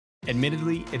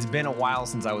Admittedly, it's been a while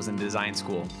since I was in design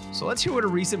school, so let's hear what a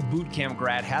recent bootcamp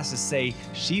grad has to say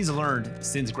she's learned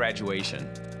since graduation.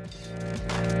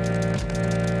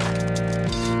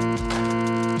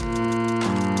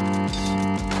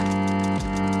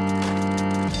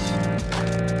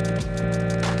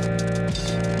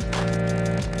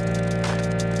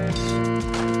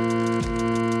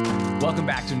 Welcome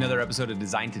back to another episode of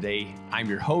Design Today. I'm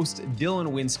your host,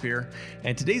 Dylan Winspear,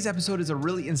 and today's episode is a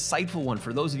really insightful one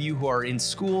for those of you who are in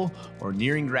school or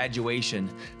nearing graduation.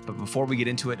 But before we get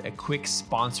into it, a quick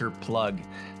sponsor plug.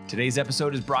 Today's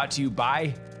episode is brought to you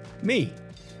by me.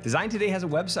 Design Today has a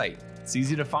website. It's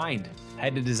easy to find.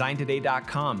 Head to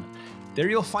designtoday.com. There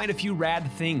you'll find a few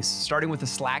rad things, starting with the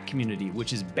Slack community,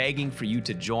 which is begging for you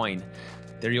to join.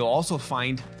 There you'll also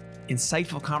find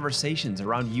insightful conversations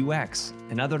around UX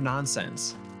and other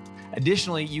nonsense.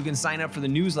 Additionally, you can sign up for the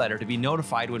newsletter to be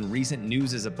notified when recent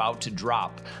news is about to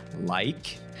drop,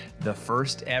 like the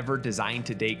first ever Design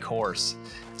Today course.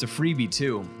 It's a freebie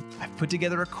too. I've put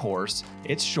together a course.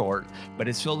 It's short, but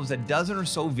it's filled with a dozen or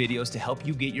so videos to help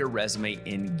you get your resume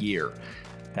in gear.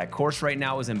 That course right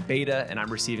now is in beta, and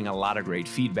I'm receiving a lot of great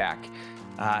feedback.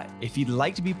 If you'd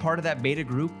like to be part of that beta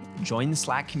group, join the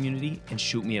Slack community and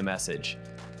shoot me a message.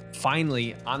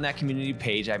 Finally, on that community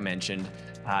page I mentioned,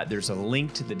 there's a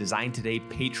link to the Design Today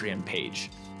Patreon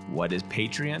page. What is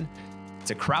Patreon?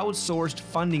 It's a crowdsourced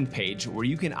funding page where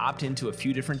you can opt into a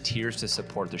few different tiers to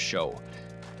support the show.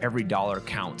 Every dollar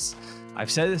counts. I've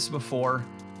said this before,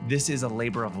 this is a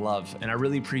labor of love, and I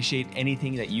really appreciate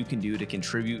anything that you can do to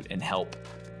contribute and help.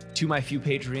 To my few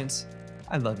Patreons,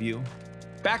 I love you.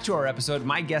 Back to our episode,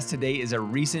 my guest today is a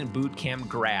recent bootcamp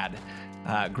grad.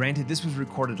 Granted, this was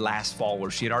recorded last fall where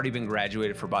she had already been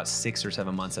graduated for about 6 or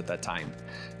 7 months at that time.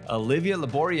 Olivia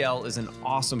Laboriel is an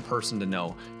awesome person to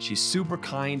know. She's super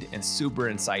kind and super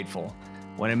insightful.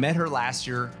 When I met her last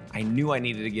year, I knew I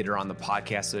needed to get her on the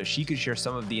podcast so that she could share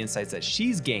some of the insights that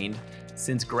she's gained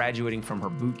since graduating from her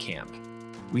boot camp.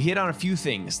 We hit on a few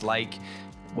things like,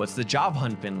 what's the job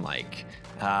hunt been like?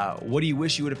 What do you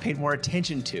wish you would have paid more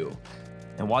attention to?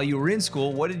 And while you were in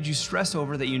school, what did you stress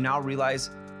over that you now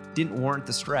realize didn't warrant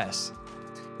the stress?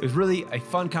 It was really a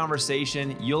fun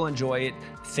conversation. You'll enjoy it.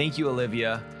 Thank you,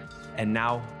 Olivia. And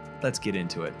now let's get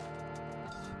into it.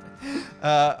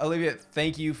 Olivia,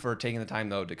 thank you for taking the time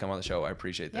though to come on the show. I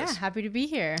appreciate this. Yeah, happy to be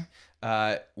here.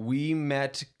 We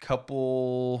met a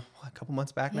couple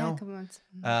months back now. Yeah, a couple months.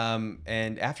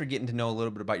 And after getting to know a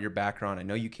little bit about your background, I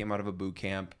know you came out of a boot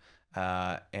camp,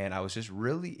 and I was just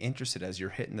really interested as you're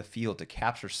hitting the field to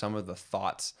capture some of the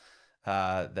thoughts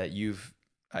that you've,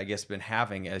 I guess, been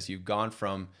having as you've gone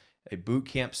from a boot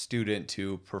camp student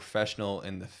to professional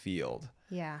in the field.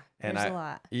 Yeah, there's a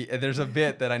lot. There's a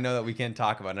bit that I know that we can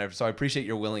talk about, and so I appreciate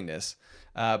your willingness.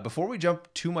 Before we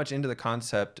jump too much into the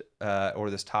concept or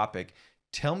this topic,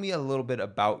 tell me a little bit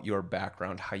about your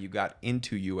background, how you got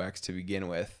into UX to begin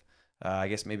with. I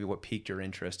guess maybe what piqued your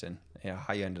interest and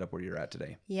how you ended up where you're at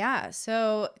today. Yeah,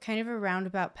 so kind of a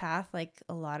roundabout path like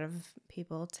a lot of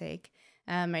people take.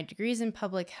 My degree's in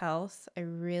public health. I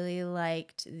really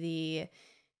liked the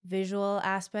visual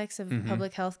aspects of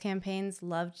public health campaigns,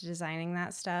 loved designing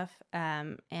that stuff.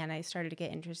 And I started to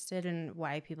get interested in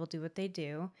why people do what they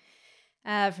do.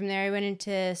 From there, I went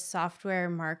into software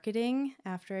marketing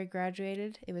after I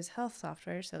graduated. It was health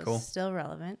software, so Cool. It's still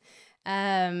relevant.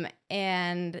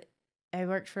 And I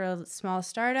worked for a small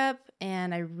startup,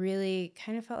 and I really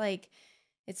kind of felt like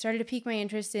it started to pique my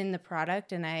interest in the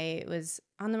product, and I was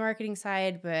on the marketing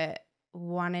side, but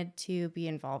wanted to be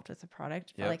involved with the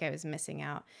product. Felt like I was missing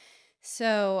out.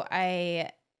 So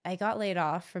I got laid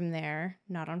off from there,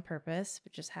 not on purpose,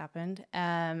 but just happened.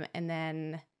 And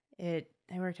then I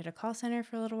worked at a call center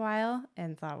for a little while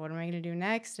and thought, what am I going to do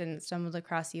next? And stumbled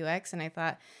across UX, and I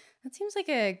thought, that seems like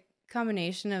a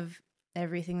combination of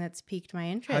everything that's piqued my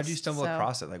interest. How did you stumble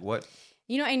across it? Like what?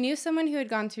 I knew someone who had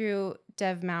gone through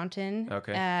Dev Mountain,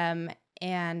 Okay.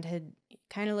 And had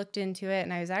kind of looked into it.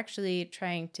 And I was actually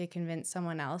trying to convince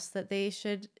someone else that they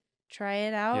should try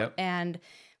it out. Yep. And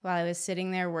while I was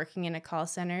sitting there working in a call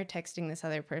center, texting this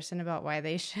other person about why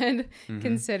they should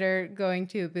consider going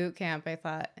to a boot camp, I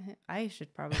thought, I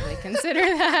should probably consider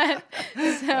that.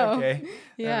 So, okay.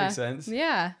 Yeah. That makes sense.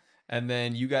 Yeah. And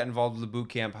then you got involved with the boot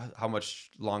camp. How much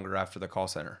longer after the call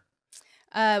center?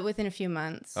 Within a few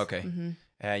months. Okay.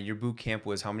 Your boot camp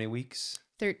was how many weeks?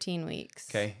 13 weeks.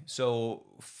 Okay. So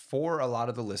for a lot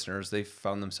of the listeners, they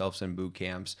found themselves in boot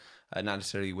camps, not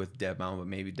necessarily with Dev Mountain, but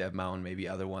maybe Dev Mountain, maybe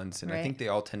other ones. And I think they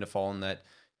all tend to fall in that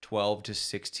 12 to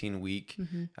 16 week.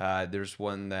 There's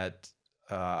one that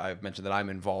I've mentioned that I'm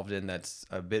involved in that's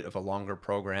a bit of a longer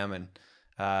program.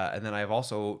 And then I've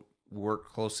also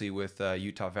work closely with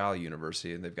Utah Valley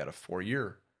University, and they've got a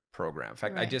 4-year program. In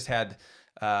fact, I Right. just had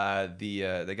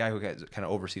the guy who kind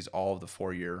of oversees all of the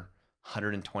 4-year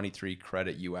 123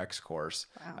 credit UX course.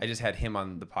 Wow. I just had him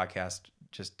on the podcast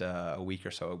just a week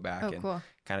or so back, and Cool.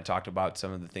 kind of talked about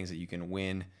some of the things that you can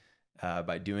win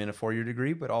by doing a 4-year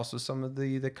degree, but also some of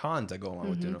the cons that go along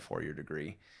with doing a 4-year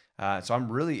degree. So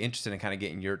I'm really interested in kind of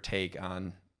getting your take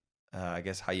on, I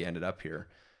guess, how you ended up here.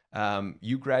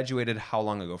 You graduated how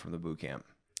long ago from the boot camp?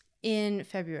 In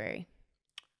February.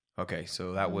 Okay,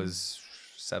 so that was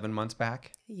 7 months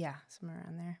back? Yeah, somewhere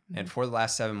around there. And for the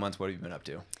last 7 months, what have you been up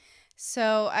to?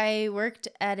 So I worked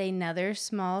at another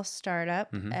small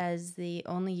startup as the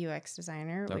only UX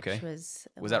designer, which was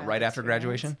that right after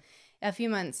graduation? A few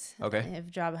months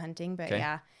of job hunting, but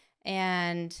yeah.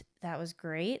 And that was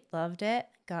great. Loved it.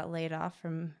 Got laid off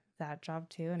from that job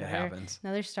too. It happens.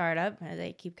 Another startup.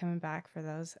 They keep coming back for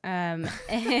those. And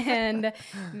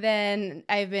then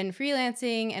I've been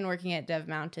freelancing and working at Dev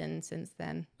Mountain since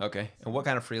then. Okay. And what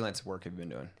kind of freelance work have you been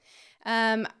doing?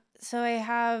 So I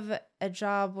have a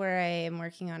job where I am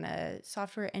working on a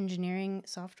software engineering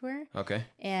software. Okay.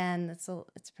 And it's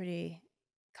pretty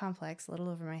complex, a little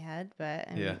over my head, but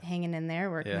I'm hanging in there,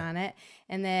 working on it.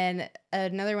 And then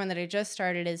another one that I just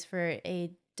started is for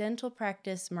a dental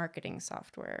practice marketing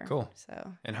software. Cool.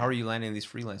 So, and how are you landing these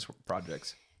freelance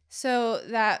projects? So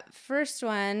that first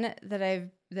one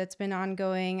that's been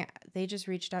ongoing, they just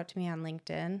reached out to me on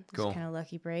LinkedIn. Cool. It's kind of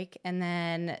lucky break. And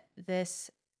then this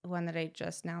one that I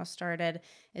just now started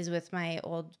is with my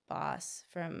old boss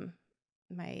from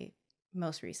my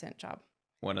most recent job.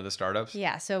 One of the startups?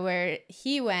 Yeah. So where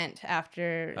he went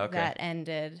after that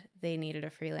ended, they needed a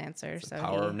freelancer. It's the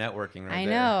power of networking right I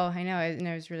know. And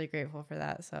I was really grateful for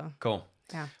that. So cool.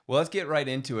 Yeah. Well, let's get right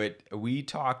into it. We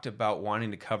talked about wanting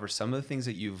to cover some of the things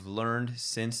that you've learned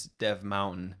since Dev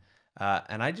Mountain.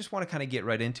 And I just want to kind of get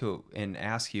right into it and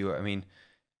ask you, I mean,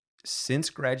 since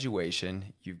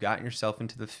graduation, you've gotten yourself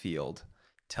into the field.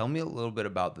 Tell me a little bit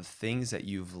about the things that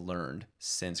you've learned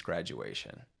since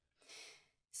graduation.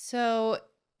 So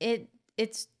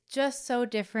it's just so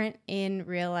different in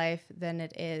real life than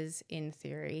it is in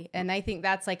theory. And I think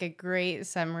that's like a great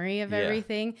summary of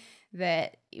everything,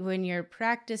 that when you're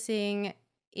practicing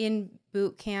in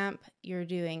boot camp, you're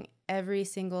doing every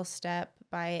single step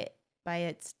by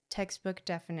its textbook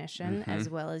definition as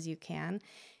well as you can.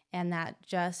 And that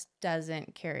just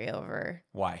doesn't carry over.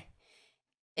 Why?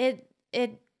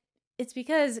 It's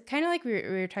because, kind of like we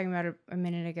were talking about a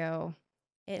minute ago,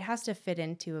 it has to fit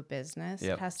into a business.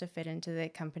 It has to fit into the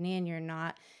company, and you're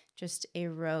not just a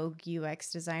rogue UX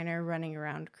designer running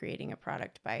around creating a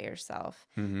product by yourself.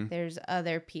 There's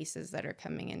other pieces that are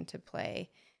coming into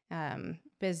play.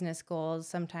 Business goals.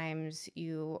 Sometimes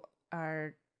you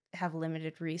have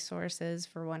limited resources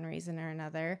for one reason or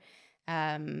another.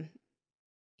 Those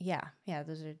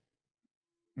are.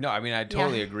 No, I mean, I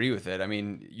totally agree with it. I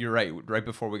mean, you're right. Right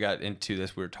before we got into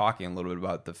this, we were talking a little bit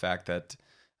about the fact that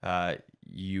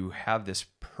you have this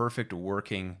perfect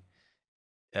working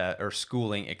or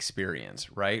schooling experience,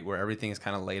 right? Where everything is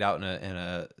kind of laid out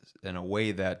in a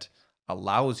way that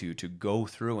allows you to go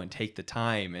through and take the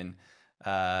time and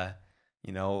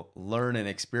learn and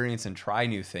experience and try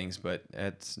new things, but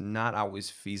it's not always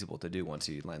feasible to do once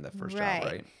you land that first job,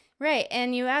 right? Right.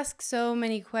 And you ask so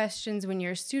many questions when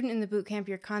you're a student in the boot camp.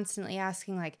 You're constantly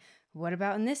asking, like, what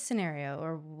about in this scenario?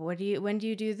 Or when do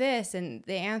you do this? And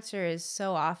the answer is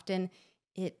so often,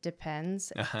 it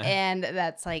depends. And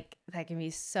that can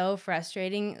be so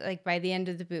frustrating. Like, by the end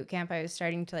of the boot camp, I was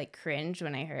starting to cringe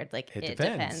when I heard it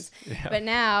depends. Yeah. But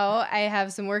now I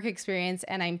have some work experience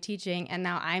and I'm teaching, and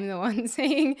now I'm the one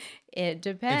saying it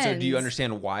depends. And so do you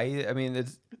understand why? I mean,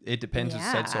 it depends is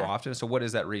said so often. So what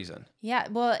is that reason? Yeah,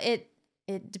 well, it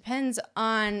depends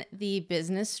on the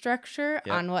business structure,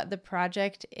 on what the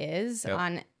project is,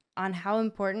 on how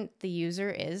important the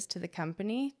user is to the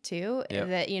company too,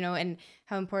 that, and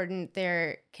how important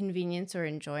their convenience or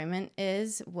enjoyment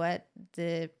is, what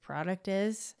the product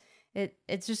is.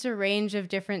 It's just a range of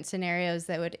different scenarios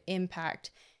that would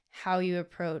impact how you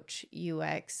approach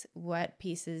UX, what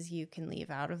pieces you can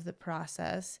leave out of the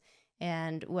process,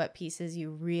 and what pieces you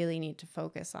really need to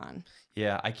focus on.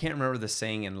 Yeah, I can't remember the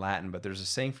saying in Latin, but there's a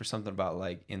saying for something about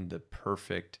in the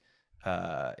perfect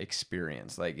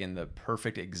experience, in the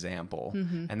perfect example.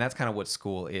 And that's kind of what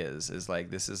school is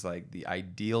this is the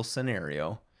ideal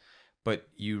scenario, but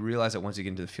you realize that once you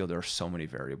get into the field, there are so many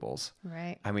variables.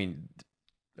 Right. I mean,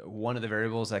 one of the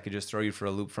variables that could just throw you for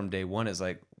a loop from day one is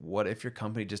what if your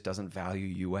company just doesn't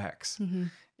value UX?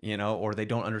 Or they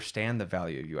don't understand the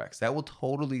value of UX. That will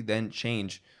totally then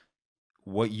change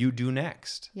what you do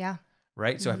next. Yeah.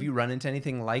 right? So have you run into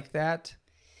anything like that?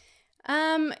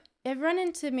 I've run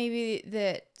into maybe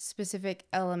that specific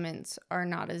elements are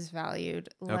not as valued,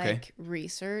 like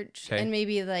research, and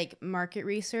maybe like market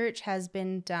research has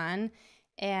been done,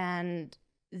 and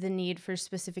the need for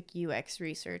specific UX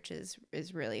research is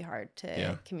really hard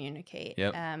to communicate.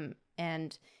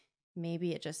 And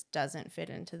maybe it just doesn't fit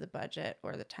into the budget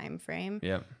or the time frame.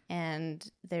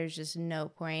 And there's just no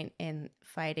point in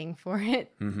fighting for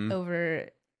it over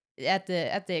at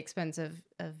the expense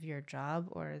of your job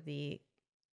or the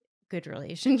good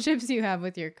relationships you have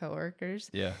with your coworkers.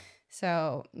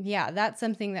 So that's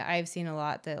something that I've seen a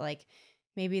lot, that like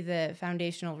maybe the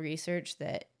foundational research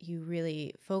that you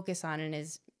really focus on and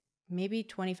is maybe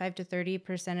 25 to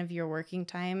 30% of your working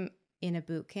time in a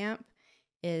boot camp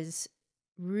is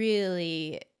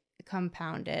really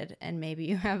compounded, and maybe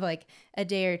you have like a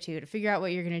day or two to figure out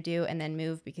what you're going to do and then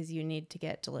move because you need to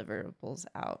get deliverables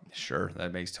out. Sure,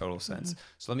 that makes total sense.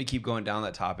 So let me keep going down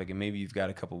that topic, and maybe you've got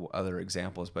a couple other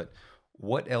examples, but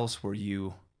what else were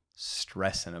you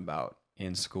stressing about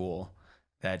in school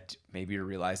that maybe you're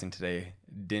realizing today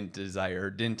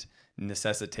didn't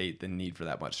necessitate the need for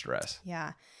that much stress?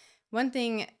 One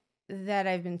thing that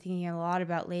I've been thinking a lot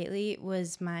about lately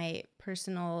was my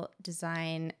personal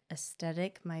design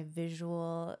aesthetic, my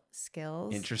visual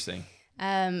skills. Interesting.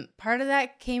 Part of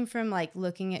that came from like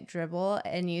looking at Dribbble,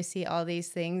 and you see all these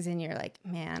things and you're like,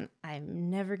 man, I'm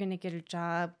never going to get a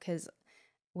job because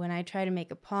when I try to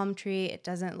make a palm tree, it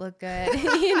doesn't look good,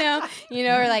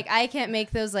 or like I can't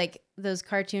make those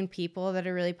cartoon people that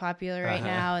are really popular right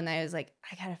now. And I was like,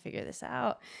 I got to figure this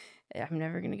out. I'm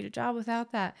never going to get a job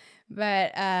without that.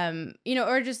 But,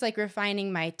 or just like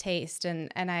refining my taste. And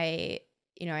I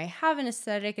have an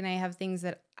aesthetic and I have things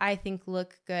that I think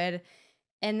look good.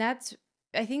 And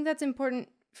I think that's important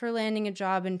for landing a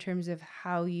job in terms of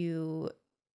how you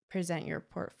present your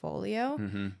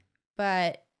portfolio.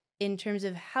 But in terms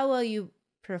of how well you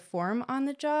perform on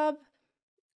the job,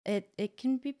 it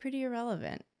can be pretty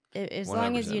irrelevant. As 100%.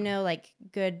 Long as you know like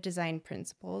good design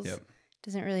principles.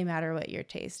 Doesn't really matter what your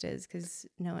taste is because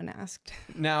no one asked.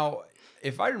 Now,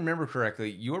 if I remember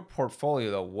correctly, your portfolio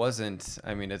though wasn't,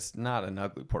 it's not an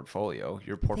ugly portfolio.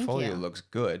 Your portfolio looks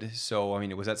good. So,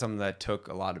 was that something that took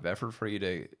a lot of effort for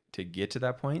you to get to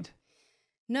that point?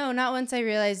 No, not once I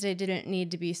realized I didn't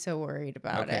need to be so worried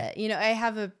about it. I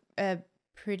have a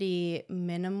pretty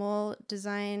minimal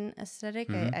design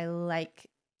aesthetic. I like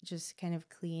just kind of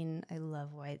clean. I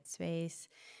love white space.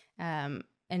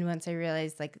 And once I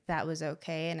realized like that was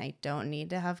okay and I don't need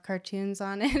to have cartoons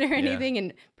on it or anything,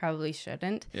 and probably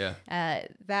shouldn't,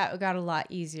 that got a lot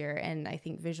easier. And I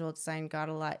think visual design got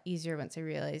a lot easier once I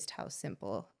realized how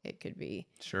simple it could be.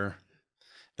 Sure.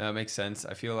 No, that makes sense.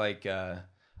 I feel like a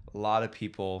lot of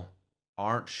people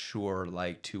aren't sure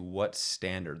like to what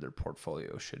standard their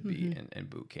portfolio should be in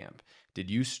boot camp. Did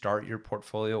you start your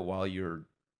portfolio while you're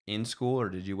in school, or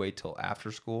did you wait till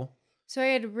after school? So I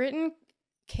had written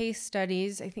case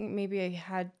studies. I think maybe I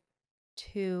had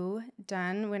 2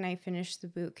 done when I finished the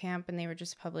boot camp, and they were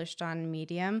just published on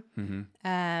Medium.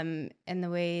 And the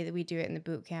way that we do it in the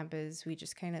boot camp is we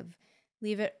just kind of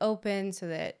leave it open so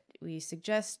that we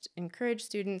encourage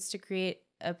students to create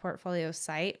a portfolio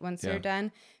site once they're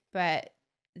done. But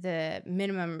the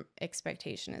minimum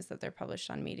expectation is that they're published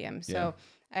on Medium. So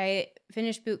I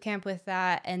finished boot camp with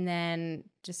that, and then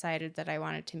decided that I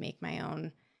wanted to make my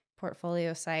own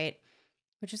portfolio site,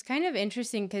 which is kind of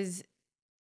interesting because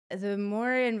the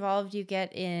more involved you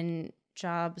get in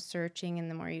job searching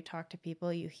and the more you talk to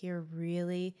people, you hear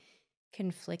really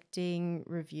conflicting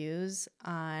reviews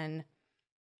on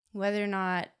whether or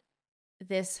not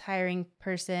this hiring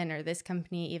person or this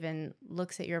company even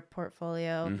looks at your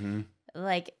portfolio.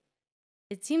 Like,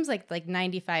 it seems like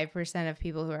 95% of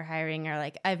people who are hiring are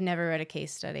like, I've never read a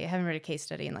case study. I haven't read a case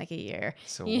study in like a year.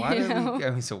 So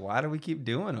why do we keep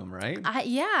doing them, right?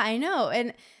 I know.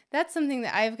 And that's something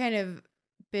that I've kind of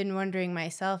been wondering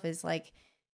myself is like,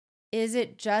 is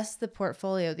it just the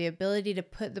portfolio, the ability to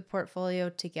put the portfolio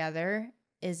together?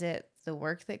 Is it the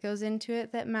work that goes into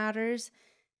it that matters?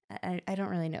 I don't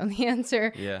really know the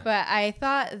answer, but I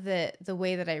thought that the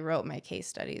way that I wrote my case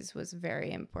studies was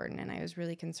very important, and I was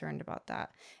really concerned about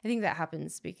that. I think that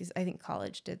happens because I think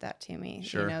college did that to me.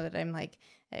 Sure. That I'm like,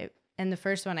 and the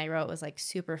first one I wrote was like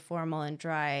super formal and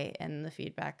dry, and the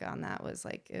feedback on that was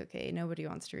like, okay, nobody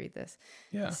wants to read this.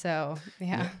 So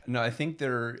No, I think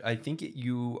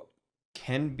you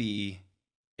can be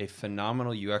a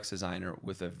phenomenal UX designer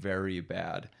with a very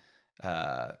bad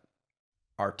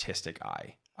artistic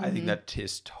eye. I think that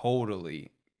is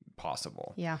totally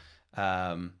possible.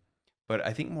 But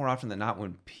I think more often than not,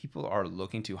 when people are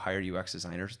looking to hire UX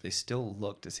designers, they still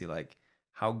look to see like,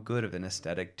 how good of an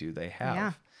aesthetic do they have?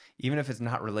 Yeah. Even if it's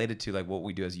not related to like what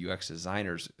we do as UX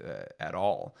designers at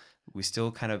all, we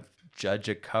still kind of judge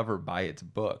a cover by its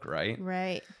book, right?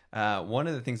 Right. One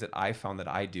of the things that I found that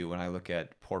I do when I look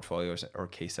at portfolios or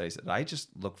case studies, that I just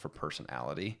look for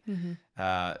personality.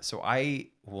 So I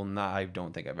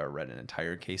don't think I've ever read an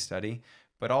entire case study,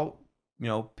 but I'll,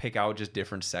 pick out just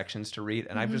different sections to read.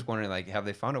 And I'm just wondering, like, have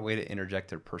they found a way to interject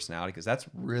their personality? Because that's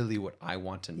really what I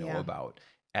want to know about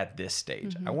at this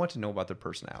stage. I want to know about their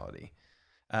personality.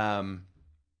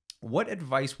 What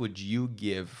advice would you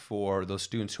give for those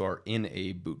students who are in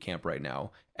a boot camp right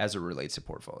now as it relates to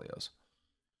portfolios?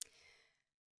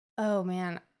 Oh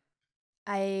man,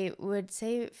 I would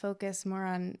say focus more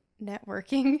on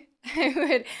networking. I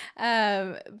would,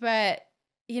 but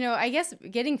I guess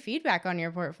getting feedback on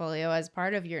your portfolio as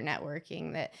part of your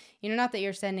networking, that, not that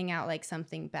you're sending out like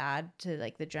something bad to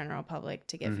like the general public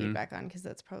to get feedback on, because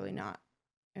that's probably not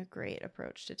a great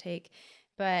approach to take.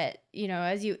 But,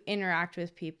 as you interact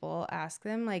with people, ask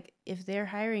them, like, if they're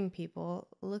hiring people,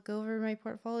 look over my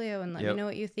portfolio and let me know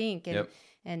what you think.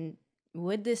 And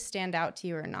would this stand out to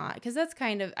you or not? Because that's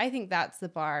I think that's the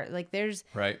bar. Like, there's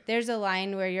a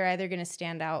line where you're either going to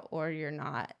stand out or you're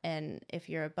not. And if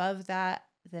you're above that,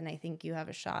 then I think you have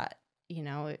a shot.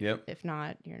 If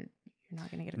not, you're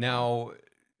not going to get a call. Now,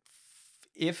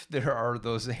 if there are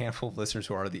those handful of listeners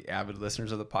who are the avid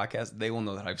listeners of the podcast, they will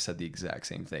know that I've said the exact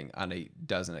same thing on a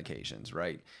dozen occasions,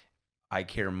 right? I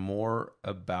care more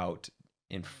about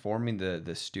informing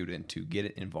the student to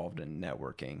get involved in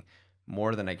networking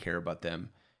more than I care about them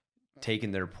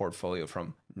taking their portfolio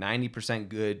from 90%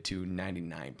 good to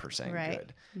 99%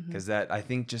 good. Because that, I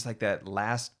think, just like that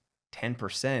last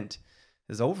 10%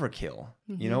 is overkill.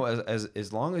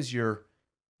 As long as your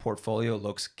portfolio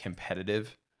looks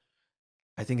competitive,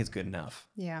 I think it's good enough.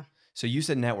 Yeah. So you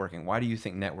said networking. Why do you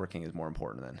think networking is more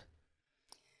important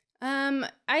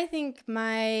then? I think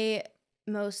my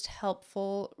most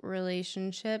helpful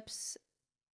relationships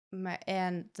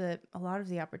and a lot of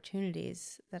the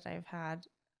opportunities that I've had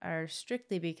are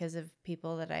strictly because of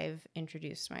people that I've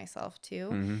introduced myself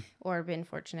to or been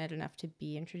fortunate enough to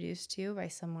be introduced to by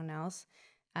someone else.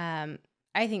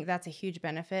 I think that's a huge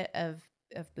benefit of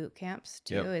boot camps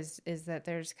too, is that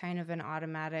there's kind of an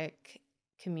automatic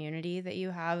community that you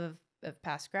have of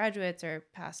past graduates or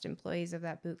past employees of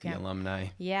that boot camp. The alumni.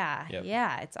 Yeah.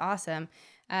 Yeah. It's awesome.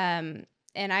 And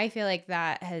I feel like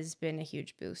that has been a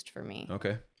huge boost for me.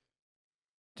 Okay.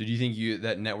 Did you think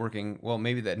that networking, well,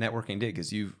 maybe that networking did,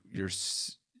 because you're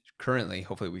currently,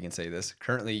 hopefully we can say this,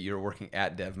 currently you're working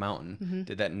at Dev Mountain.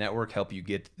 Did that network help you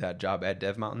get that job at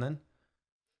Dev Mountain then?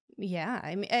 Yeah.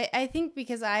 I mean, I think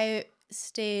because I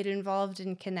stayed involved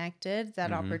and connected,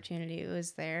 that opportunity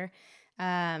was there.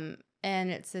 And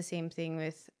it's the same thing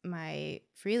with my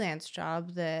freelance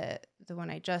job, the one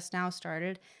I just now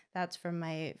started. That's from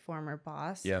my former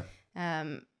boss. Yeah.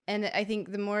 And I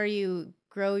think the more you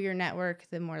grow your network,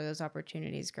 the more those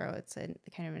opportunities grow. It's a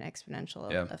kind of an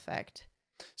exponential effect.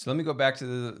 So let me go back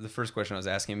to the first question I was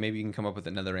asking. Maybe you can come up with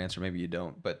another answer. Maybe you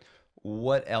don't. But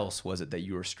what else was it that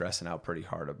you were stressing out pretty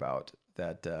hard about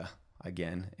that,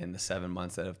 again, in the 7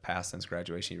 months that have passed since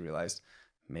graduation, you realized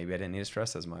maybe I didn't need to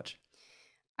stress as much?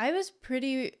 I was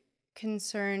pretty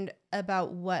concerned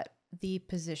about what the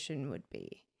position would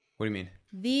be. What do you mean?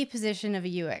 The position of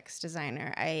a UX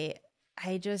designer.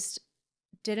 I just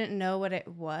didn't know what it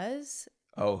was.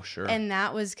 Oh, sure. And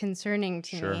that was concerning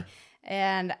to me.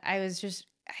 And I was just,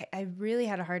 I really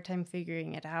had a hard time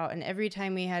figuring it out. And every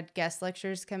time we had guest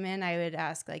lectures come in, I would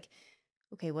ask, like,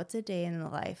 okay, what's a day in the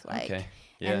life like? Okay.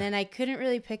 Yeah. And then I couldn't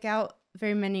really pick out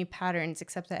very many patterns,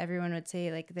 except that everyone would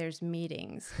say, like, there's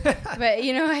meetings. But,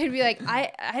 I'd be like,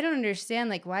 I don't understand,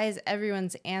 like, why is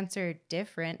everyone's answer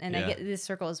different? And I get this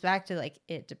circles back to, like,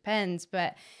 it depends.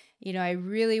 But, I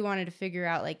really wanted to figure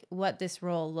out, like, what this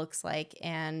role looks like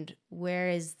and where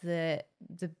is the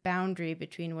boundary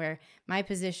between where my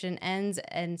position ends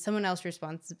and someone else's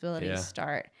responsibilities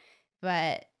start.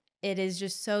 But it is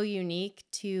just so unique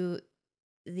to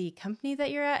the company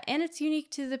that you're at, and it's unique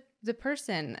to the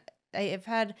person. I've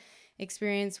had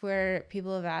experience where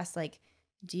people have asked, like,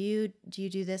 do you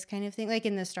do this kind of thing? Like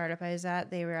in the startup I was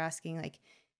at, they were asking, like,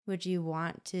 would you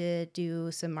want to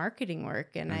do some marketing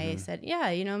work? And I said,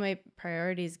 yeah, my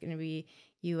priority is going to be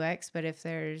UX, but if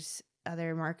there's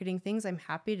other marketing things, I'm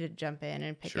happy to jump in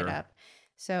and pick it up.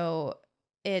 So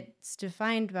it's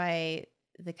defined by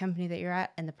the company that you're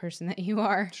at and the person that you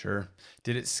are. Sure.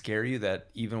 Did it scare you that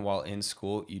even while in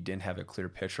school, you didn't have a clear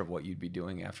picture of what you'd be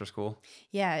doing after school?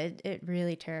 Yeah, it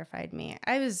really terrified me.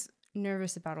 I was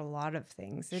nervous about a lot of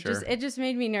things. It just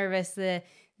made me nervous, the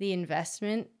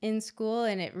investment in school.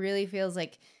 And it really feels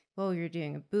like, whoa, you're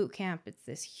doing a boot camp. It's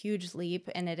this huge leap.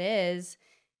 And it is.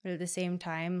 But at the same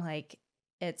time, like,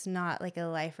 it's not like a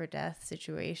life or death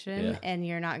situation. Yeah. And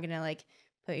you're not going to like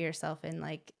put yourself in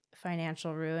like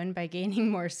financial ruin by gaining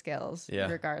more skills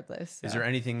regardless. So. Is there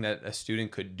anything that a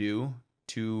student could do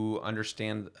to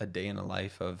understand a day in the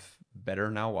life of better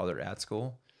now while they're at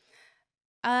school?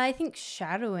 I think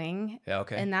shadowing. Yeah,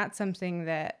 okay. And that's something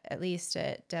that, at least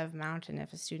at Dev Mountain,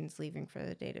 if a student's leaving for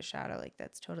the day to shadow, like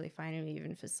that's totally fine. And we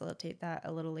even facilitate that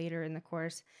a little later in the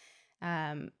course.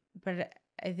 But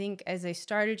I think as I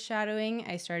started shadowing,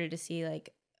 I started to see like,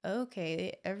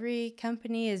 okay, every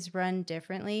company is run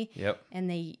differently. Yep. And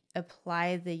they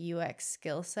apply the UX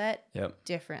skill set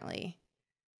differently.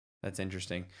 That's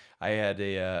interesting. I had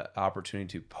a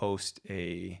opportunity to post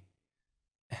an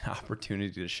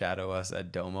opportunity to shadow us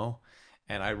at Domo.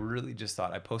 And I really just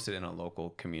thought, I posted in a local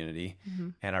community,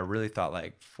 and I really thought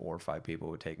like 4 or 5 people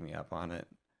would take me up on it.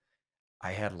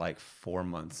 I had like 4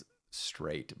 months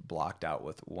straight blocked out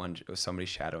with somebody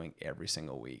shadowing every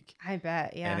single week. I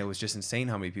bet, yeah. And it was just insane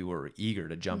how many people were eager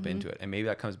to jump into it. And maybe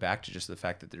that comes back to just the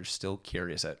fact that they're still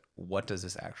curious at what does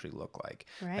this actually look like?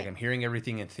 Right. Like, I'm hearing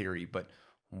everything in theory, but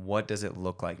what does it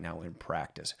look like now in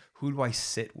practice? Who do I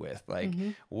sit with? Like,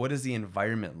 what is the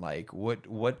environment like?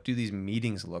 What do these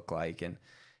meetings look like? And,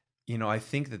 you know, I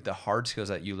think that the hard skills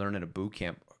that you learn at a boot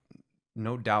camp,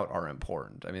 no doubt, are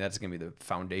important. I mean, that's going to be the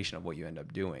foundation of what you end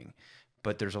up doing.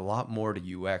 But there's a lot more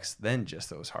to UX than just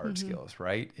those hard skills,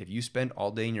 right? If you spend all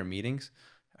day in your meetings,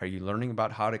 are you learning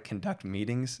about how to conduct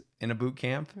meetings in a boot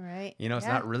camp? Right. You know, it's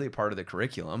not really part of the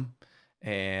curriculum.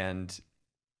 And,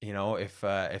 you know, if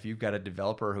you've got a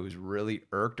developer who's really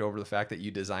irked over the fact that you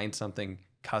designed something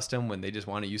custom when they just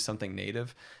want to use something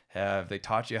native, have they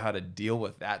taught you how to deal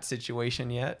with that situation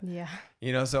yet? Yeah.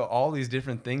 You know, so all these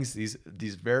different things, these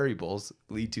variables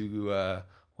lead to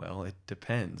well, it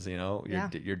depends, you know,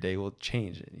 your day will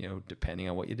change, you know, depending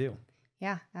on what you do.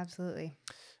 Yeah, absolutely.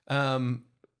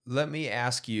 Let me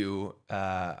ask you,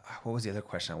 what was the other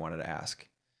question I wanted to ask?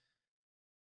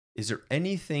 Is there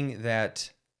anything that,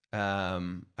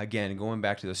 again, going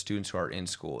back to the students who are in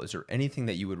school, is there anything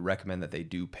that you would recommend that they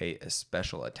do pay a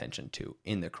special attention to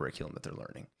in the curriculum that they're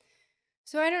learning?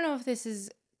 So I don't know if this is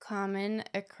common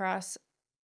across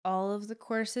all of the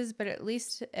courses, but at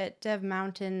least at Dev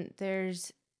Mountain,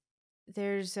 there's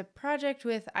a project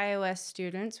with iOS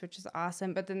students, which is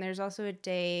awesome. But then there's also a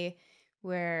day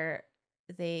where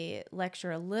they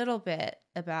lecture a little bit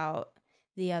about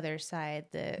the other side,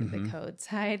 the code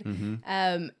side.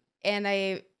 And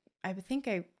I think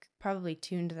I probably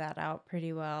tuned that out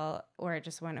pretty well, or it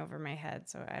just went over my head.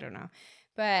 So I don't know.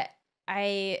 But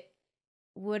I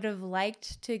would have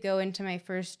liked to go into my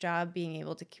first job being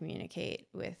able to communicate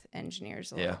with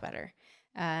engineers a little better.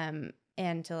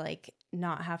 And to like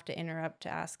not have to interrupt to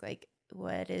ask like,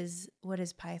 what is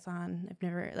Python? I've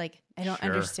never I don't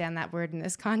understand that word in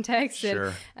this context.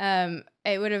 And,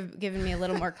 it would have given me a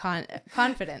little more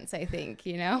confidence, I think,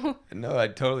 you know? No,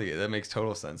 that makes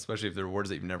total sense, especially if they're words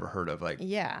that you've never heard of. Like,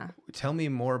 tell me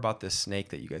more about this snake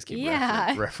that you guys keep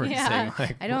referencing. Yeah.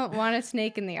 Like, I don't want a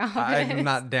snake in the office. I'm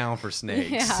not down for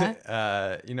snakes.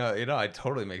 You know, it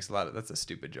totally makes a lot of, that's a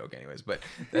stupid joke anyways, but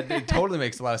it totally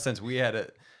makes a lot of sense. We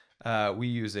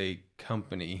use a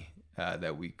company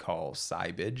that we call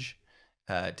Sybage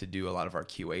to do a lot of our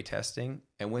QA testing.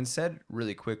 And when said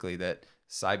really quickly that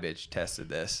Sybage tested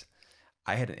this,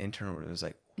 I had an intern who was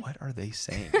like, what are they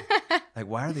saying? Like,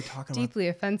 why are they talking deeply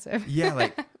offensive? Yeah,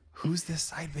 like, who's this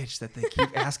side bitch that they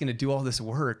keep asking to do all this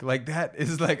work? Like, that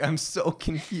is like, I'm so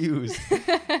confused.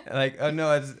 Like, oh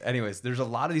no, anyways, there's a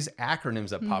lot of these acronyms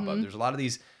that pop up. There's a lot of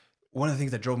these, one of the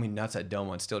things that drove me nuts at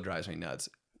Domo and still drives me nuts,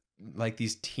 like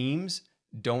these teams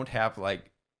don't have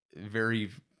like very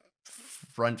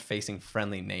front-facing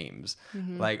friendly names.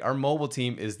 Like, our mobile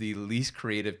team is the least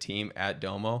creative team at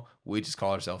Domo. We just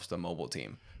call ourselves the mobile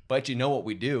team. But you know what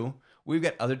we do? We've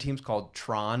got other teams called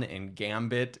Tron and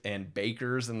Gambit and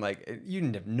Bakers, and like, you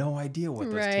have no idea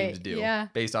what those teams do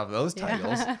based off of those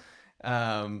titles.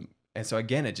 And so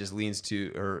again, it just leads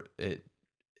to, it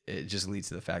just leads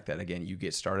to the fact that, again, you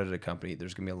get started at a company,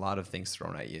 there's going to be a lot of things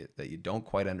thrown at you that you don't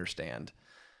quite understand.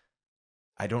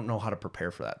 I don't know how to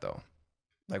prepare for that, though.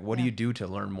 Like, what do you do to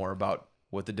learn more about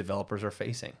what the developers are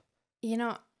facing? You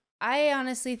know, I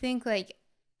honestly think like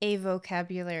a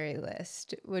vocabulary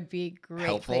list would be a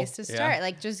great place to start.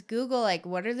 Like, just Google, like,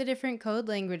 what are the different code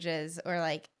languages, or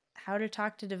like how to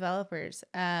talk to developers.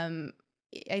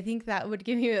 I think that would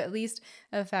give you at least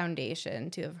a foundation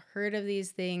to have heard of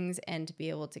these things and to be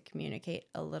able to communicate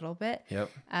a little bit.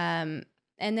 And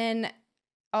then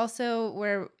also,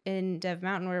 we're in Dev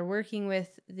Mountain, we're working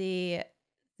with the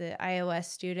iOS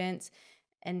students,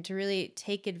 and to really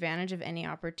take advantage of any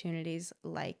opportunities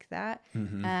like that.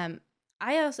 Mm-hmm.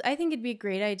 I think it'd be a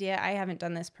great idea. I haven't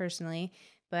done this personally,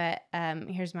 but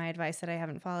here's my advice that I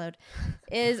haven't followed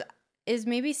is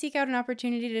maybe seek out an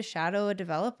opportunity to shadow a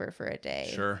developer for a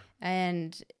day. Sure.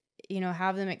 And,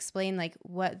 have them explain like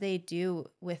what they do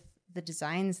with the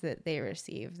designs that they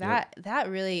receive. That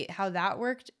really, how that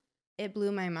worked, it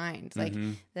blew my mind. Like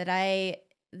Mm-hmm.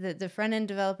 the front end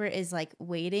developer is like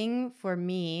waiting for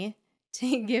me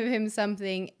to give him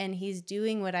something, and he's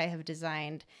doing what I have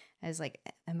designed. I was like,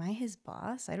 am I his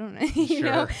boss? I don't know.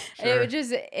 Sure.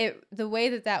 The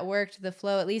way that worked, the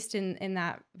flow, at least in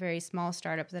that very small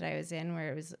startup that I was in,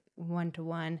 where it was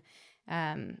 1-to-1,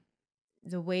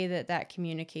 the way that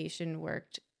communication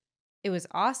worked, it was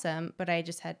awesome, but I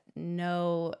just had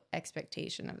no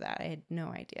expectation of that. I had no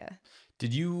idea.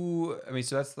 So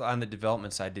that's on the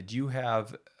development side.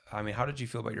 How did you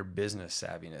feel about your business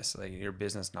savviness, like your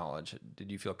business knowledge?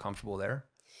 Did you feel comfortable there?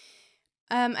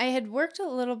 I had worked a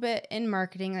little bit in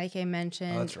marketing, like I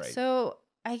mentioned. Oh, that's right. So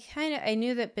I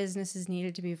knew that businesses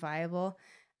needed to be viable.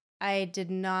 I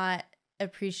did not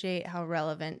appreciate how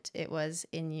relevant it was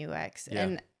in UX.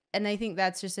 Yeah. And I think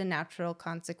that's just a natural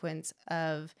consequence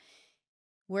of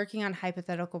working on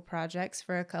hypothetical projects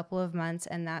for a couple of months,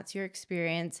 and that's your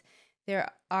experience. There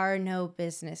are no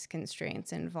business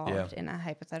constraints involved in a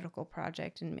hypothetical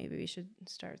project, and maybe we should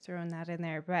start throwing that in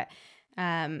there. But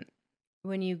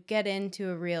when you get into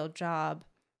a real job,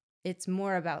 it's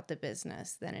more about the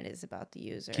business than it is about the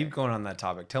user. Keep going on that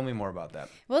topic. Tell me more about that.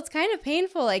 Well, it's kind of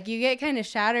painful. Like you get kind of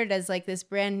shattered as like this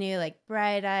brand new, like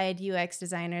bright-eyed UX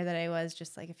designer that I was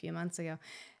just like a few months ago.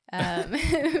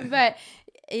 But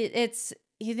it's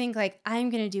you think like, I'm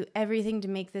going to do everything to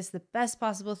make this the best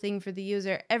possible thing for the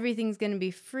user. Everything's going to be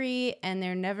free, and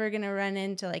they're never going to run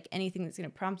into like anything that's going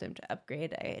to prompt them to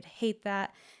upgrade. I'd hate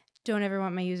that. Don't ever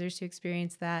want my users to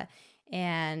experience that.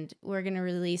 And we're going to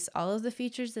release all of the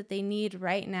features that they need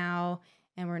right now,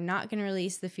 and we're not going to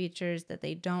release the features that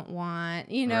they don't want,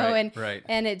 Right.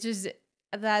 And it just,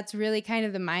 that's really kind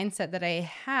of the mindset that I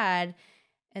had.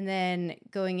 And then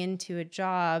going into a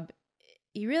job,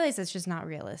 you realize that's just not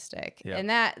realistic. Yep. And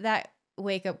that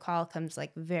wake up call comes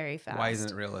like very fast. Why isn't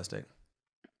it realistic?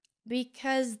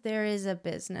 Because there is a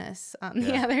business on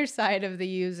the other side of the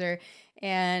user,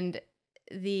 and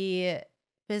the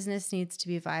business needs to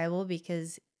be viable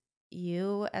because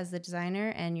you as the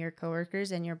designer and your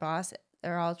coworkers and your boss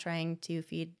are all trying to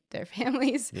feed their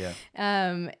families. Yeah.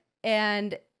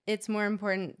 And it's more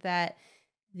important that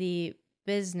the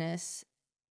business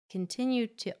continue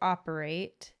to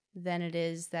operate than it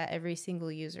is that every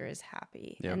single user is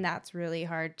happy. Yep. And that's really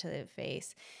hard to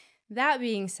face. That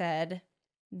being said,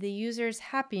 the user's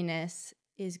happiness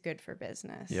is good for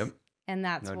business. Yep. And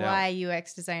that's No why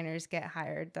UX designers get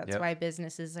hired. That's Yep. why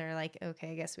businesses are like,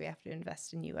 okay, I guess we have to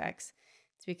invest in UX.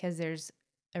 It's because there's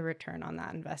a return on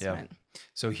that investment. Yeah.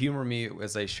 So humor me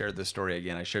as I shared this story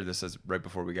again. I shared this right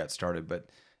before we got started, but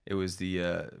it was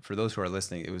for those who are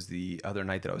listening, it was the other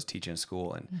night that I was teaching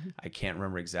school, and I can't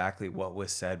remember exactly what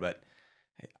was said, but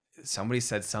somebody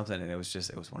said something, and it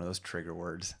was one of those trigger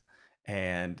words.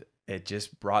 And it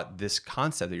just brought this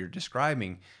concept that you're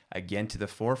describing again to the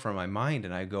forefront of my mind.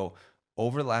 And I go,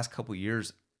 over the last couple of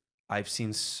years, I've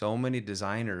seen so many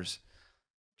designers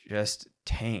just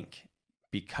tank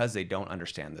because they don't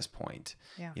understand this point.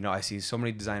 Yeah. I see so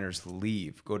many designers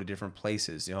leave, go to different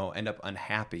places, end up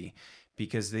unhappy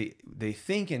because they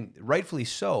think, and rightfully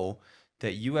so,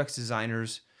 that UX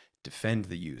designers defend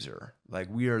the user. Like,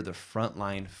 we are the front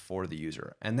line for the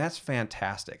user. And that's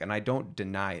fantastic. And I don't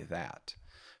deny that.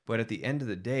 But at the end of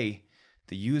the day,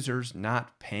 the user's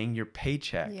not paying your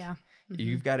paycheck. Yeah.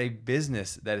 You've got a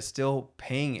business that is still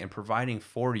paying and providing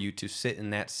for you to sit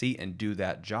in that seat and do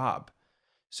that job.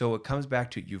 So it comes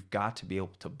back to, you've got to be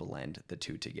able to blend the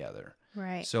two together.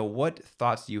 Right. So what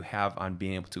thoughts do you have on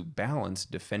being able to balance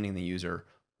defending the user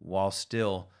while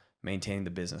still maintaining the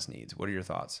business needs? What are your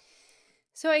thoughts?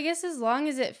 So I guess as long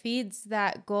as it feeds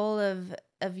that goal of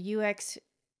UX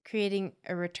creating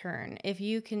a return, if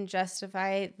you can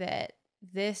justify that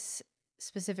this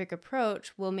specific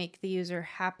approach will make the user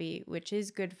happy, which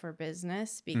is good for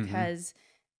business because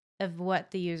of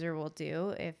what the user will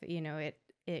do. If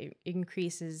it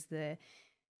increases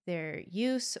their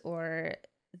use or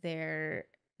the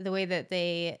way that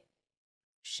they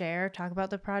talk about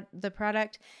the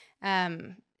product.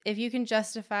 If you can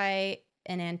justify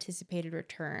an anticipated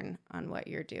return on what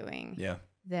you're doing,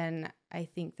 then I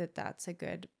think that's a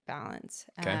good balance.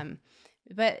 Okay.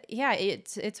 But yeah,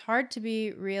 it's hard to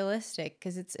be realistic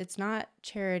because it's not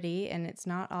charity, and it's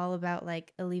not all about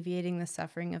like alleviating the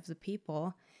suffering of the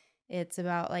people. It's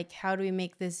about like, how do we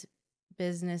make this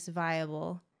business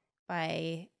viable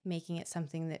by making it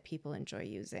something that people enjoy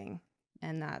using.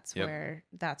 And that's where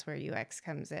UX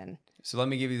comes in. So let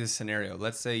me give you this scenario.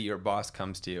 Let's say your boss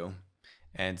comes to you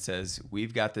and says,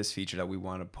 we've got this feature that we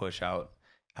want to push out.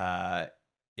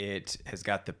 It has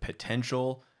got the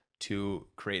potential to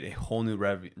create a whole new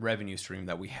revenue stream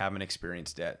that we haven't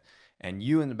experienced yet. And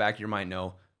you in the back of your mind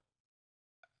know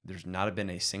there's not been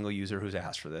a single user who's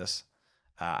asked for this.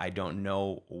 I don't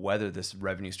know whether this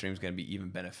revenue stream is going to be even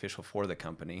beneficial for the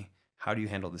company. How do you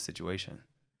handle the situation?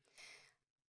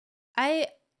 I'm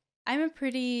a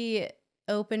pretty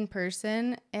open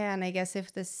person, and I guess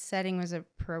if the setting was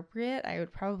appropriate, I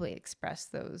would probably express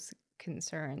those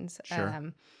concerns.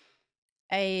 Sure.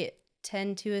 I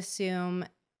tend to assume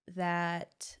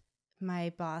that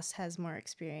my boss has more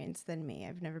experience than me.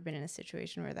 I've never been in a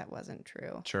situation where that wasn't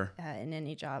true. Sure. In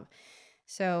any job.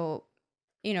 So,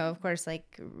 of course,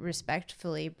 like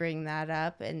respectfully bring that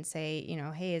up and say,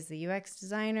 hey, as the UX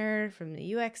designer from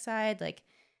the UX side, like,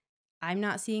 I'm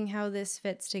not seeing how this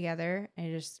fits together.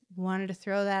 I just wanted to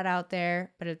throw that out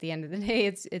there. But at the end of the day,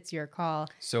 it's your call.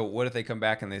 So what if they come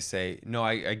back and they say, no,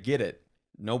 I get it.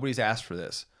 Nobody's asked for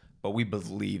this, but we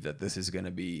believe that this is going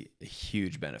to be a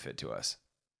huge benefit to us.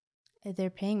 They're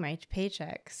paying my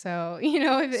paycheck. So,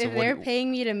 if they're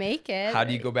paying me to make it. How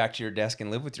do you go back to your desk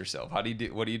and live with yourself? What do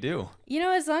you do?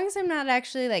 As long as I'm not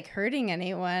actually like hurting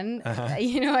anyone,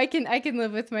 I can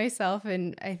live with myself.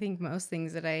 And I think most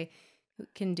things that I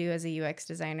can do as a UX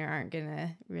designer aren't going to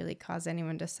really cause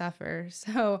anyone to suffer.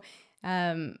 So,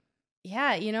 I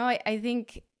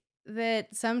think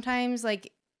that sometimes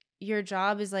like your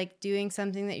job is like doing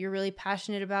something that you're really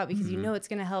passionate about because it's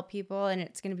going to help people and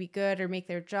it's going to be good or make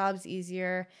their jobs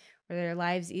easier or their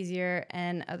lives easier.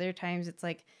 And other times it's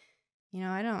like,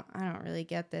 I don't really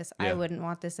get this. Yeah. I wouldn't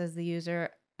want this as the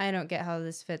user. I don't get how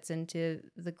this fits into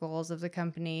the goals of the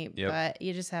company, but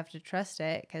you just have to trust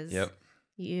it because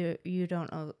you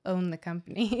don't own the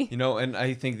company. And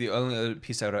I think the only other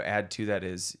piece I would add to that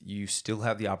is you still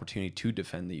have the opportunity to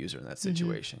defend the user in that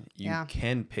situation. You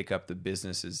can pick up the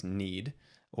business's need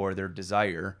or their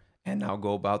desire and now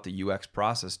go about the UX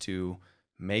process to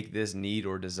make this need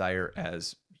or desire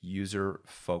as user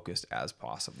focused as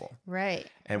possible. Right.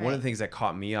 And one of the things that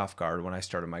caught me off guard when I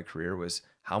started my career was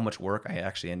how much work I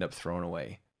actually end up throwing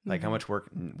away. Like how much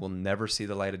work will never see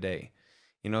the light of day.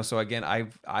 So again,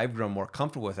 I've grown more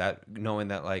comfortable with that, knowing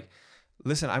that like,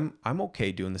 listen, I'm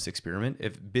okay doing this experiment.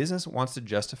 If business wants to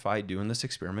justify doing this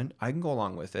experiment, I can go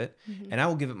along with it and I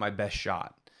will give it my best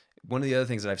shot. One of the other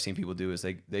things that I've seen people do is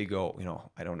they go,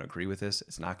 I don't agree with this.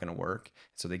 It's not going to work.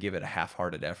 So they give it a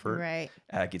half-hearted effort. Right.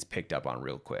 It gets picked up on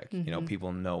real quick.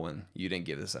 People know when you didn't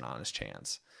give this an honest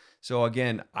chance. So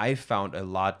again, I found a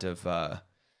lot of,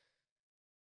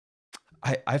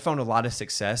 I found a lot of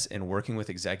success in working with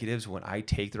executives when I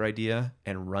take their idea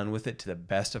and run with it to the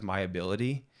best of my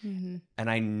ability. And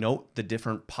I note the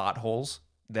different potholes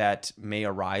that may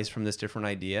arise from this different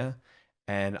idea.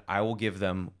 And I will give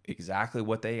them exactly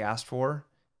what they asked for.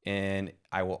 And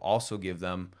I will also give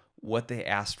them what they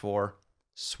asked for,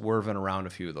 swerving around a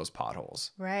few of those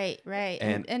potholes. Right.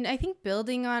 And I think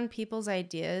building on people's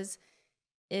ideas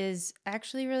is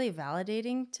actually really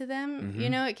validating to them.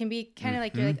 It can be kind of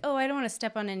like, you're like, oh, I don't want to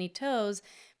step on any toes.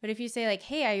 But if you say like,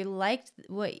 hey, I liked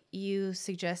what you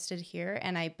suggested here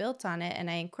and I built on it and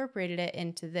I incorporated it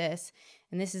into this,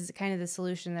 and this is kind of the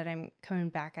solution that I'm coming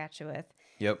back at you with.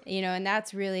 Yep. And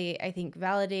that's really, I think,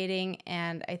 validating,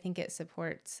 and I think it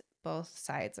supports both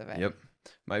sides of it. Yep.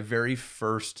 My very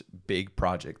first big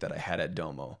project that I had at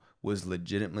Domo was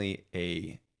legitimately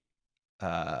a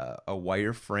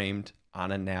wire-framed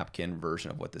on a napkin version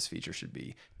of what this feature should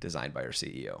be, designed by our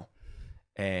CEO.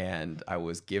 And I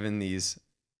was given these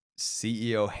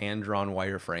CEO hand-drawn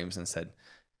wireframes and said,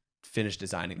 finish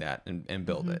designing that and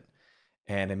build it.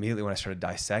 And immediately when I started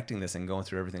dissecting this and going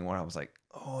through everything, I was like,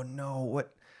 oh no,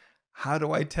 how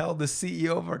do I tell the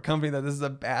CEO of our company that this is a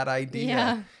bad idea?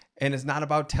 Yeah. And it's not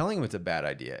about telling him it's a bad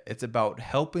idea. It's about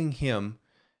helping him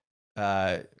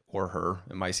or her,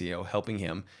 and my CEO, helping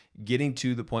him getting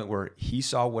to the point where he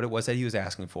saw what it was that he was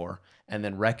asking for and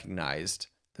then recognized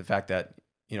the fact that,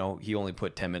 he only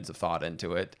put 10 minutes of thought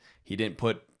into it. He didn't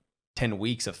put 10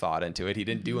 weeks of thought into it. He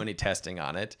didn't do any testing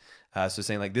on it. So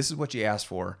saying like, this is what you asked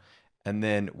for. And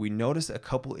then we noticed a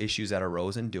couple issues that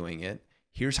arose in doing it.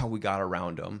 Here's how we got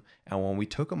around them. And when we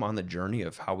took them on the journey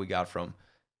of how we got from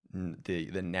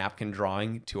the napkin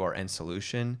drawing to our end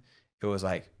solution, it was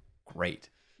like, great.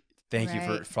 Thank you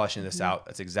for fleshing this out.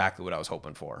 That's exactly what I was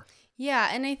hoping for. Yeah.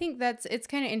 And I think it's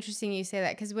kind of interesting you say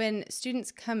that, because when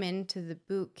students come into the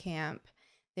boot camp,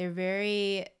 they're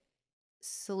very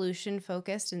solution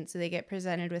focused. And so they get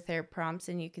presented with their prompts,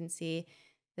 and you can see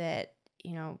that, I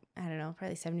don't know,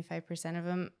 probably 75% of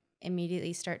them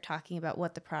immediately start talking about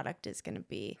what the product is going to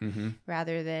be,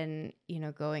 rather than,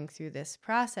 going through this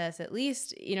process. At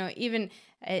least, even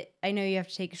I know you have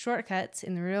to take shortcuts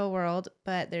in the real world,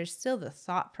 but there's still the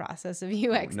thought process of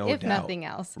UX, No if doubt. nothing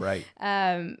else. Right.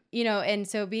 And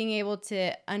so being able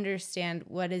to understand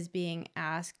what is being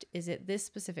asked, is it this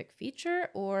specific feature,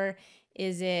 or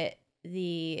is it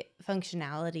the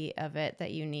functionality of it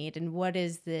that you need, and what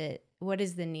is the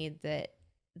need that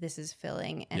this is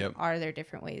filling, and are there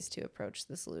different ways to approach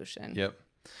the solution? Yep.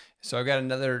 So I've got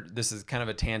this is kind of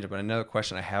a tangent, but another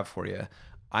question I have for you.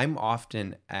 I'm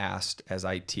often asked, as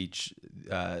I teach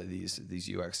these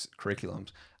UX curriculums,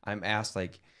 I'm asked,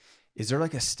 like, is there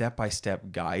like a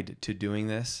step-by-step guide to doing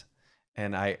this?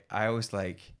 And I always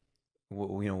like,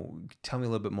 well, tell me a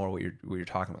little bit more what you're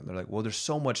talking about. They're like, well, there's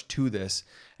so much to this,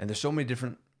 and there's so many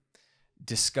different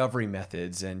discovery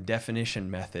methods and definition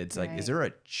methods. Like, is there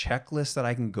a checklist that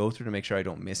I can go through to make sure I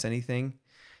don't miss anything?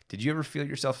 Did you ever feel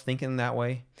yourself thinking that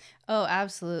way? Oh,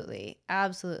 absolutely.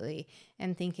 Absolutely.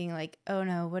 And thinking like, oh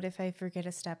no, what if I forget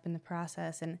a step in the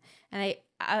process? And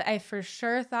I for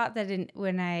sure thought that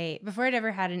before I'd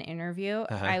ever had an interview,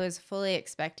 I was fully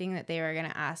expecting that they were going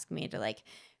to ask me to like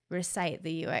recite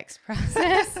the UX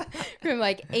process from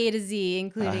like A to Z,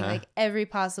 including like every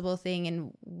possible thing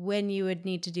and when you would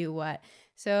need to do what.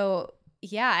 So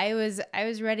yeah, I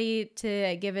was ready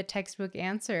to give a textbook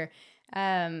answer.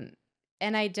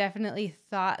 And I definitely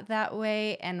thought that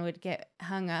way, and would get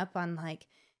hung up on like,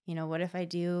 what if I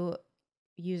do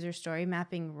user story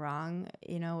mapping wrong?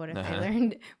 What if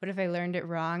I learned it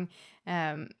wrong?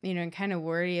 And kind of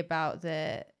worry about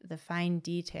the fine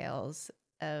details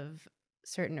of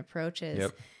certain approaches.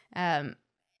 Yep.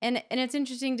 And it's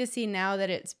interesting to see now that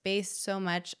it's based so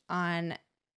much on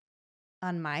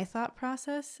my thought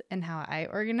process and how I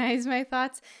organize my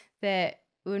thoughts, that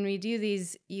when we do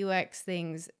these UX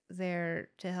things, they're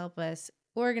to help us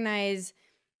organize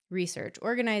research,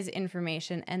 organize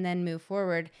information, and then move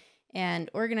forward. And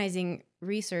organizing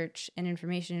research and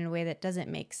information in a way that doesn't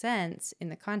make sense in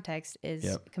the context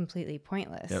is completely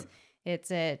pointless.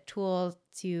 It's a tool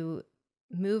to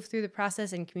move through the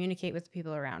process and communicate with the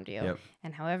people around you.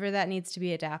 And however that needs to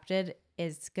be adapted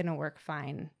is going to work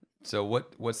fine. So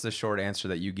what's the short answer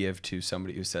that you give to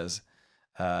somebody who says,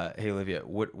 hey, Olivia,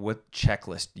 what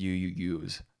checklist do you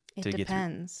use to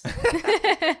depends.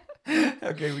 Get through?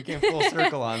 Okay, we came full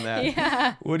circle on that.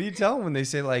 Yeah. What do you tell them when they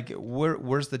say like,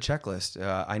 where's the checklist?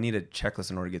 I need a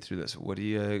checklist in order to get through this. What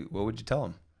would you tell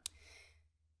them?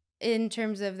 In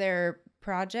terms of their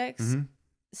projects?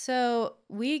 So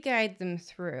we guide them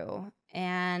through,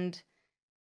 and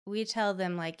we tell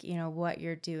them like, what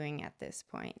you're doing at this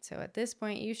point. So at this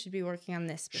point, you should be working on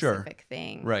this specific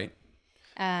thing. Right.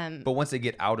 But once they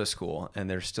get out of school and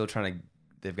they're still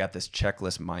they've got this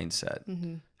checklist mindset,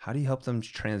 how do you help them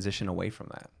transition away from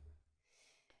that?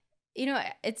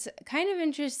 It's kind of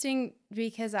interesting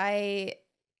because I,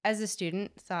 as a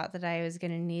student, thought that I was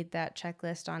going to need that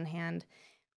checklist on hand.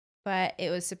 But it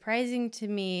was surprising to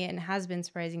me, and has been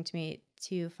surprising to me,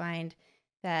 to find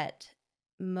that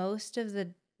most of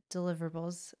the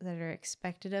deliverables that are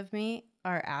expected of me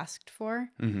are asked for.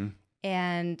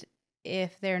 And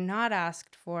if they're not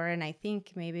asked for, and I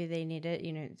think maybe they need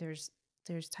it,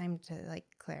 there's time to like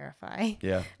clarify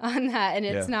on that. And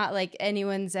it's not like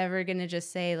anyone's ever going to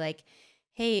just say like,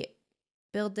 hey,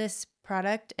 build this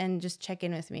product and just check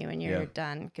in with me when you're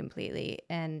done completely.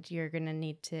 And you're going to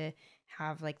need to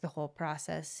have like the whole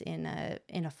process in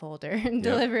a folder and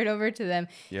deliver it over to them.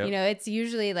 It's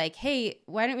usually like, hey,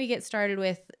 why don't we get started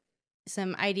with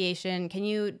some ideation? Can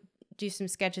you do some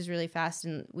sketches really fast,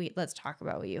 and let's talk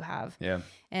about what you have.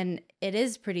 And it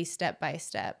is pretty step by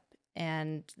step,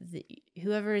 and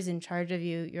whoever is in charge of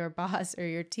you, your boss or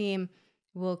your team,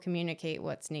 will communicate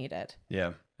what's needed.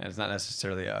 And it's not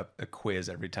necessarily a quiz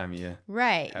every time you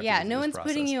no one's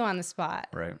putting you on the spot.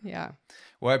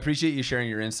 Well, I appreciate you sharing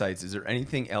your insights. Is there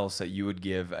anything else that you would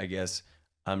give, I guess,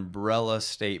 umbrella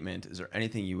statement? Is there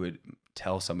anything you would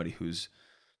tell somebody who's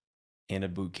in a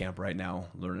boot camp right now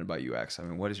learning about UX? I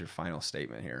mean, what is your final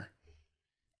statement here?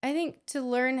 I think to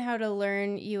learn how to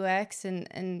learn UX,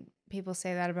 and people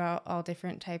say that about all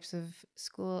different types of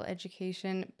school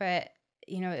education, but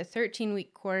a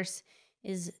 13-week course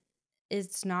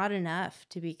it's not enough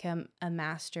to become a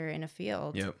master in a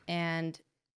field. And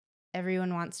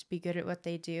everyone wants to be good at what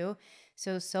they do.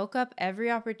 So soak up every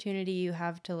opportunity you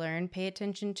have to learn. Pay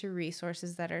attention to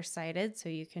resources that are cited so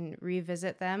you can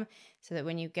revisit them, so that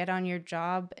when you get on your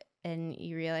job and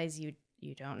you realize you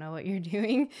you don't know what you're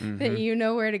doing, Mm-hmm. that you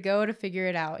know where to go to figure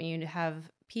it out. You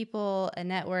have people, a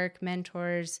network,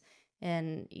 mentors,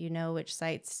 and you know which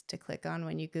sites to click on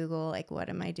when you Google, like, what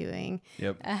am I doing?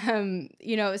 Yep.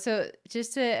 So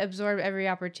just to absorb every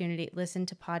opportunity, listen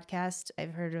to podcasts.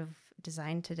 I've heard of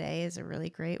Design Today is a really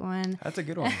great one. That's a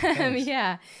good one. Thanks.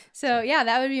 Yeah. So yeah,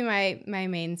 that would be my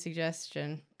main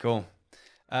suggestion. Cool.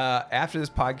 After this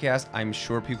podcast, I'm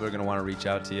sure people are going to want to reach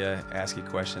out to you, ask you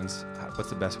questions. What's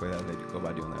the best way that they go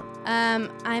about doing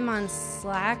that? I'm on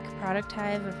Slack, Product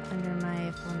Hive under my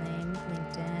full name,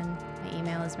 LinkedIn. My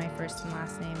email is my first and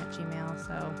last name at Gmail.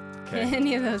 So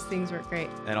any of those things work great.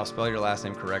 And I'll spell your last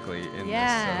name correctly in this so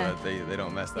that they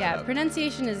don't mess that up. Yeah,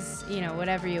 pronunciation is,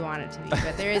 whatever you want it to be,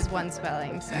 but there is one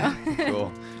spelling. So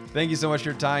Cool. Thank you so much for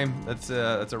your time. That's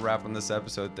a wrap on this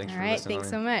episode. Thanks All for right, listening. thanks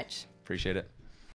so much. Appreciate it.